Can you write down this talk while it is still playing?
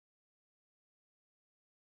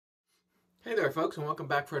Hey there folks, and welcome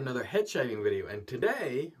back for another head shaving video. And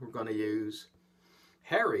today we're going to use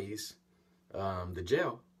Harry's, the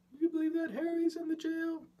gel. You believe that Harry's in the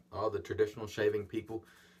gel? All the traditional shaving people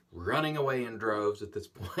running away in droves at this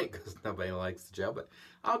point because nobody likes the gel. But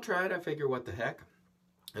I'll try it. I figure what the heck.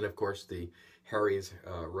 And of course the Harry's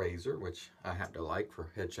razor, which I happen to like for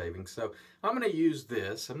head shaving. So I'm going to use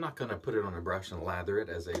this. I'm not going to put it on a brush and lather it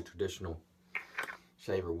as a traditional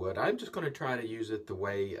shaver would. I'm just going to try to use it the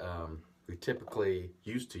way we typically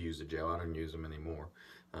used to use a gel. I don't use them anymore,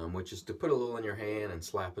 which is to put a little in your hand and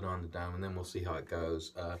slap it on the dome, and then we'll see how it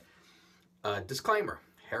goes. Disclaimer,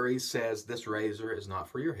 Harry's says this razor is not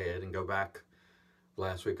for your head, and go back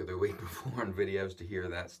last week or the week before in videos to hear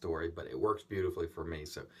that story, but it works beautifully for me.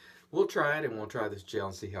 So we'll try it, and we'll try this gel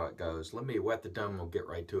and see how it goes. Let me wet the dome, and we'll get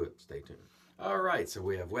right to it. Stay tuned. All right, so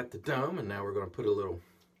we have wet the dome, and now we're going to put a little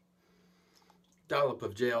dollop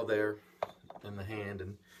of gel there in the hand,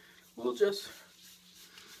 and we'll just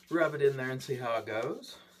rub it in there and see how it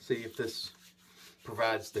goes. See if this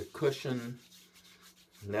provides the cushion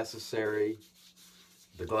necessary,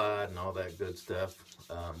 the glide and all that good stuff.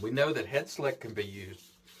 We know that Head Slick can be used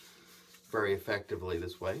very effectively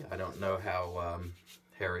this way. I don't know how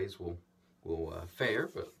Harry's will fare,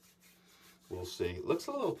 but we'll see. It looks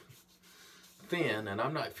a little thin, and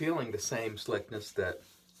I'm not feeling the same slickness that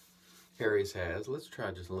Harry's has. Let's try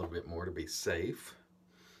just a little bit more to be safe.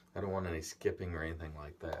 I don't want any skipping or anything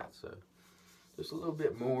like that. So just a little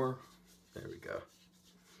bit more. There we go.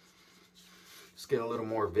 Just get a little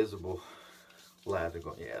more visible lather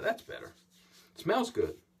going. Yeah, that's better. It smells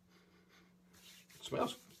good.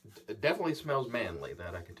 It definitely smells manly,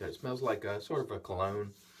 that I can tell. It smells like a sort of a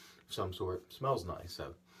cologne of some sort. It smells nice.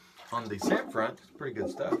 So on the scent front, it's pretty good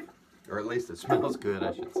stuff. Or at least it smells good,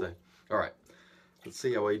 I should say. All right. Let's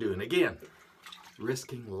see how we do. And again,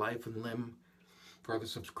 risking life and limb for other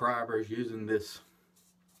subscribers using this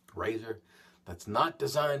razor that's not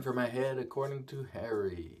designed for my head according to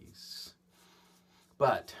Harry's.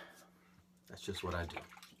 But that's just what I do.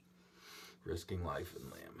 Risking life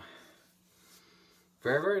and limb.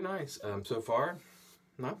 Very, very nice. So far,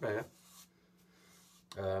 not bad.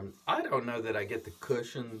 I don't know that I get the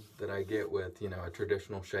cushion that I get with, a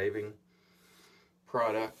traditional shaving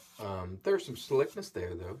product. There's some slickness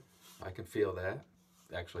there though. I can feel that.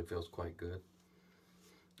 It actually feels quite good.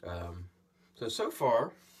 So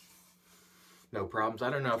far, no problems. I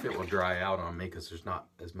don't know if it will dry out on me because there's not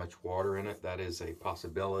as much water in it. That is a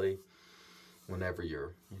possibility whenever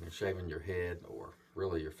you're shaving your head or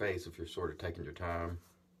really your face if you're sort of taking your time.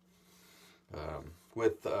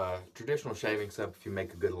 With traditional shaving stuff, if you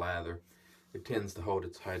make a good lather, it tends to hold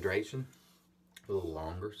its hydration a little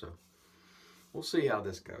longer. So we'll see how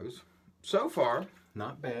this goes. So far,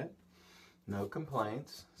 not bad. No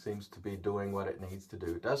complaints. Seems to be doing what it needs to do.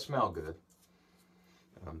 It does smell good.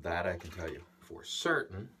 That I can tell you for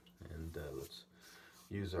certain. And let's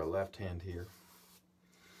use our left hand here.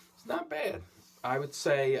 It's not bad. I would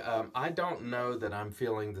say I don't know that I'm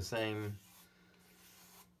feeling the same,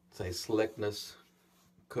 say, slickness,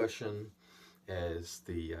 cushion as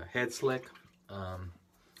the Head Slick.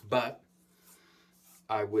 But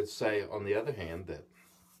I would say, on the other hand, that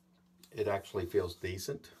it actually feels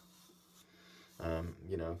decent.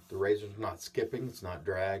 The razor's not skipping, it's not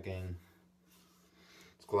dragging,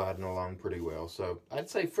 it's gliding along pretty well. So I'd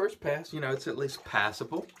say first pass, it's at least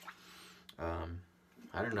passable.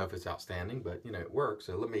 I don't know if it's outstanding, but it works.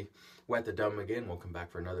 So let me wet the dome again. We'll come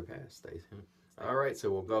back for another pass. Stay tuned. All right,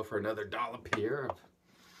 so we'll go for another dollop here of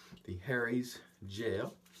the Harry's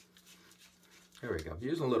gel. There we go. I'm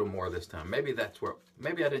using a little more this time. Maybe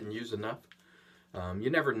I didn't use enough. You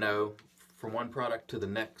never know. From one product to the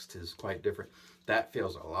next is quite different. That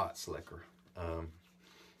feels a lot slicker.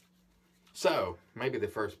 So maybe the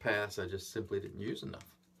first pass I just simply didn't use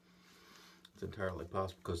enough. It's entirely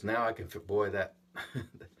possible because now I can fit. Boy,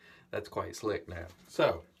 that's quite slick now.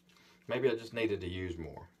 So maybe I just needed to use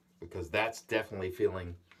more because that's definitely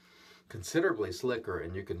feeling considerably slicker,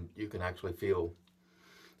 and you can actually feel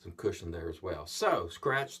some cushion there as well. So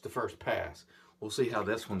scratch the first pass. We'll see how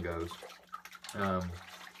this one goes.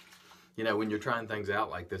 When you're trying things out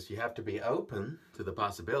like this, you have to be open to the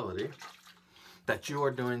possibility that you are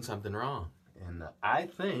doing something wrong. And I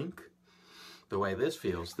think the way this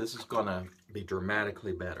feels, this is going to be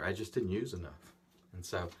dramatically better. I just didn't use enough. And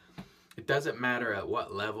so it doesn't matter at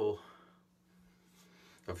what level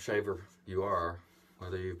of shaver you are,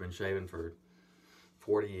 whether you've been shaving for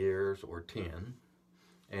 40 years or 10.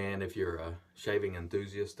 And if you're a shaving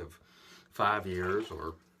enthusiast of 5 years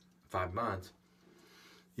or 5 months,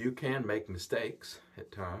 you can make mistakes at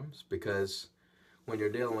times because when you're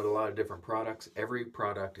dealing with a lot of different products, every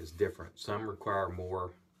product is different. Some require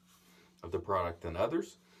more of the product than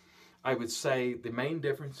others. I would say the main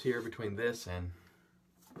difference here between this and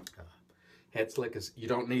Head Slick is you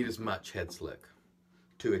don't need as much Head Slick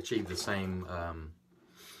to achieve the same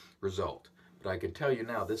result. But I can tell you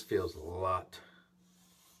now, this feels a lot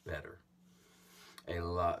better. A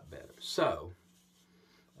lot better. So,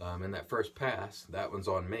 in that first pass, that one's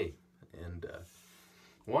on me. And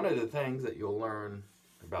one of the things that you'll learn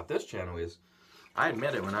about this channel is, I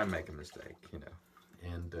admit it when I make a mistake, you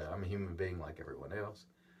know. And I'm a human being like everyone else.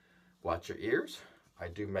 Watch your ears. I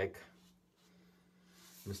do make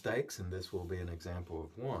mistakes, and this will be an example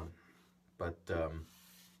of one. But,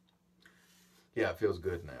 yeah, it feels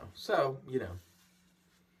good now. So, you know,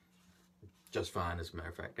 just fine, as a matter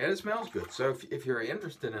of fact. And it smells good. So if you're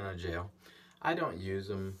interested in a gel, I don't use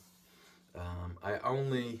them. I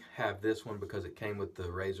only have this one because it came with the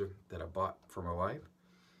razor that I bought for my wife.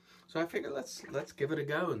 So I figured let's give it a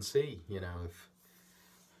go and see, you know, if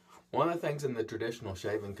one of the things in the traditional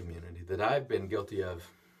shaving community that I've been guilty of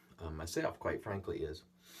myself, quite frankly, is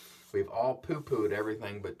we've all poo-pooed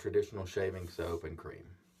everything but traditional shaving soap and cream.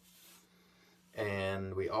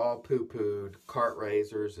 And we all poo-pooed cart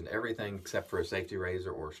razors and everything except for a safety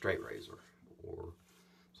razor or a straight razor or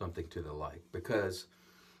something to the like, because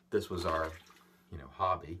this was our, you know,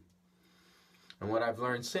 hobby. And what I've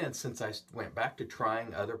learned since I went back to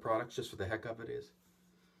trying other products just for the heck of it is,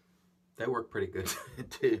 they work pretty good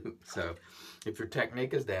too. So if your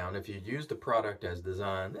technique is down, if you use the product as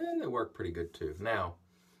designed, then they work pretty good too. Now,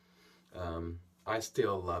 I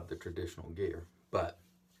still love the traditional gear, but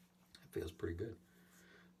it feels pretty good.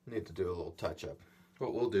 Need to do a little touch up.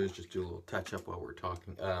 What we'll do is just do a little touch up while we're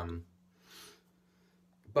talking.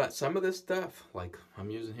 But some of this stuff, like I'm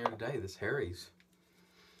using here today, this Harry's,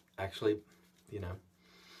 actually, you know,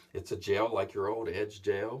 it's a gel like your old Edge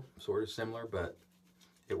gel, sort of similar, but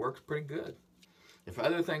it works pretty good. If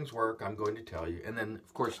other things work, I'm going to tell you. And then,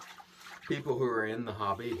 of course, people who are in the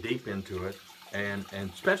hobby, deep into it, and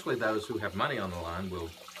especially those who have money on the line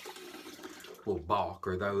will balk,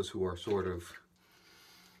 or those who are sort of,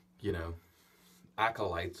 you know,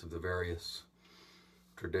 acolytes of the various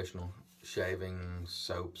traditional shaving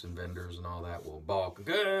soaps and vendors and all that will balk.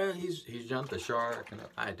 He's jumped the shark, and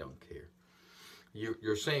I don't care.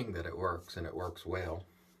 You're seeing that it works, and it works well.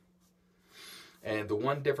 And the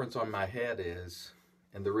one difference on my head is,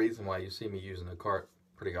 and the reason why you see me using the cart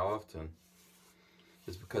pretty often,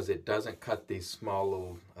 is because it doesn't cut these small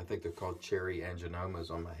little, I think they're called cherry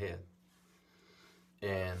angiomas on my head.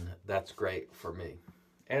 And that's great for me.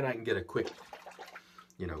 And I can get a quick,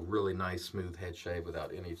 you know, really nice smooth head shave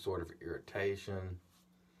without any sort of irritation.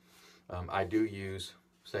 I do use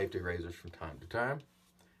safety razors from time to time.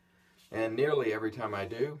 And nearly every time I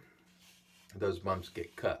do, those bumps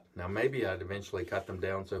get cut. Now maybe I'd eventually cut them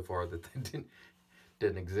down so far that they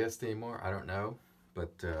didn't exist anymore. I don't know.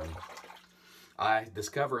 But I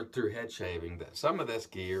discovered through head shaving that some of this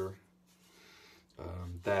gear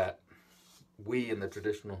that we in the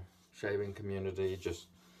traditional shaving community just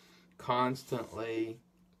constantly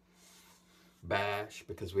bash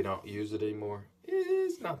because we don't use it anymore,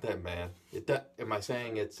 it's not that bad. Am I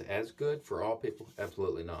saying it's as good for all people?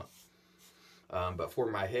 Absolutely not. But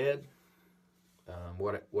for my head,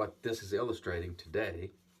 what this is illustrating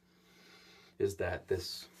today is that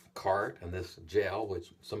this cart and this gel,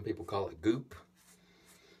 which some people call it goop,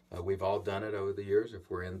 we've all done it over the years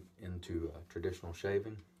if we're into traditional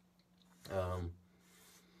shaving.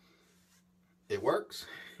 It works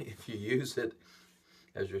if you use it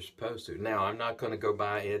as you're supposed to. Now, I'm not going to go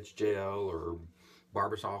buy Edge gel or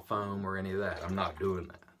Barbasol foam or any of that. I'm not doing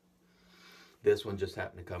that. This one just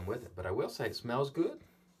happened to come with it. But I will say it smells good.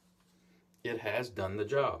 It has done the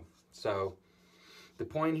job. So the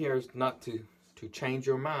point here is not to change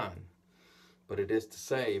your mind, but it is to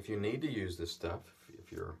say if you need to use this stuff, if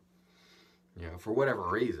you're, you know, for whatever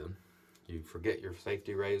reason, you forget your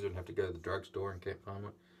safety razor and have to go to the drugstore and can't find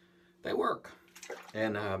one, they work.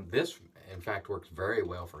 And this, in fact, works very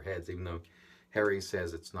well for heads, even though Harry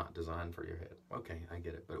says it's not designed for your head. Okay, I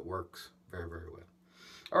get it, but it works very, very well.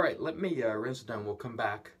 All right, let me rinse it down. We'll come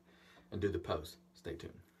back and do the post. Stay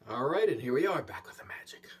tuned. All right, and here we are, back with the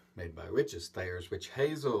magic. Made by Witch's Thayer's Witch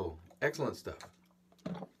Hazel. Excellent stuff.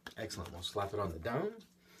 Excellent. We'll slap it on the dome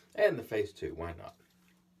and the face too. Why not?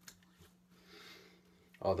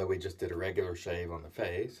 Although we just did a regular shave on the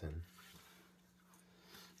face and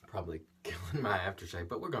probably killing my aftershave,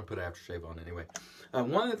 but we're going to put aftershave on anyway.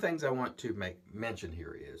 One of the things I want to mention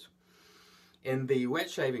here is, in the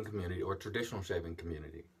wet shaving community or traditional shaving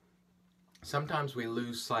community, sometimes we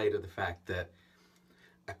lose sight of the fact that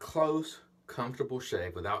a close comfortable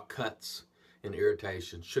shave without cuts and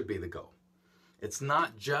irritation should be the goal. It's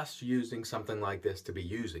not just using something like this to be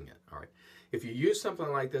using it, all right? If you use something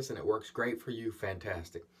like this and it works great for you,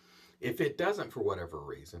 fantastic. If it doesn't for whatever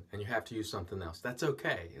reason and you have to use something else, that's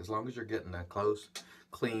okay, as long as you're getting a close,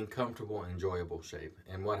 clean, comfortable, enjoyable shave.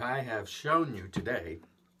 And what I have shown you today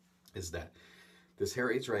is that this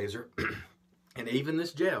Harry's razor and even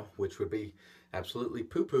this gel, which would be absolutely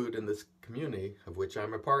poo-pooed in this community of which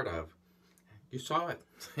I'm a part of, you saw it.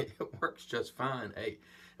 It works just fine. Hey,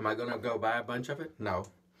 am I going to go buy a bunch of it? No.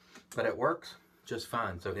 But it works just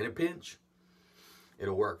fine. So in a pinch,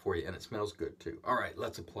 it'll work for you, and it smells good too. All right,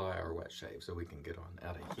 let's apply our wet shave so we can get on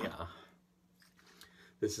out of here.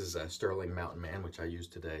 This is a Sterling Mountain Man, which I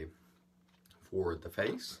used today for the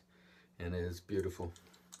face, and it is beautiful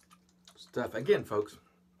stuff. Again, folks,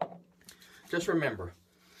 just remember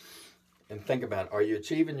and think about, are you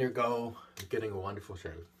achieving your goal of getting a wonderful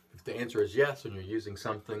shave? If the answer is yes, and you're using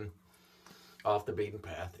something off the beaten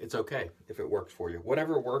path, it's okay if it works for you.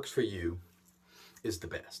 Whatever works for you is the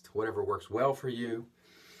best. Whatever works well for you,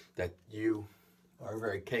 that you are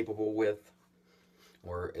very capable with,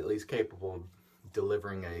 or at least capable of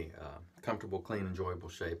delivering a comfortable, clean, enjoyable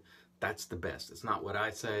shave, that's the best. It's not what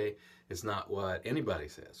I say. It's not what anybody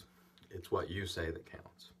says. It's what you say that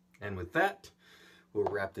counts. And with that, we'll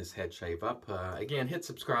wrap this head shave up. Again, hit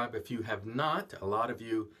subscribe if you have not. A lot of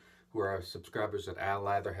you who are subscribers at Al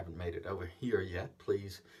Lather haven't made it over here yet.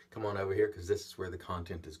 Please come on over here, because this is where the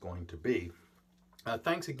content is going to be.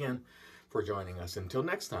 Thanks again for joining us. Until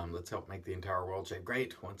next time, let's help make the entire world shave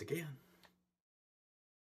great once again.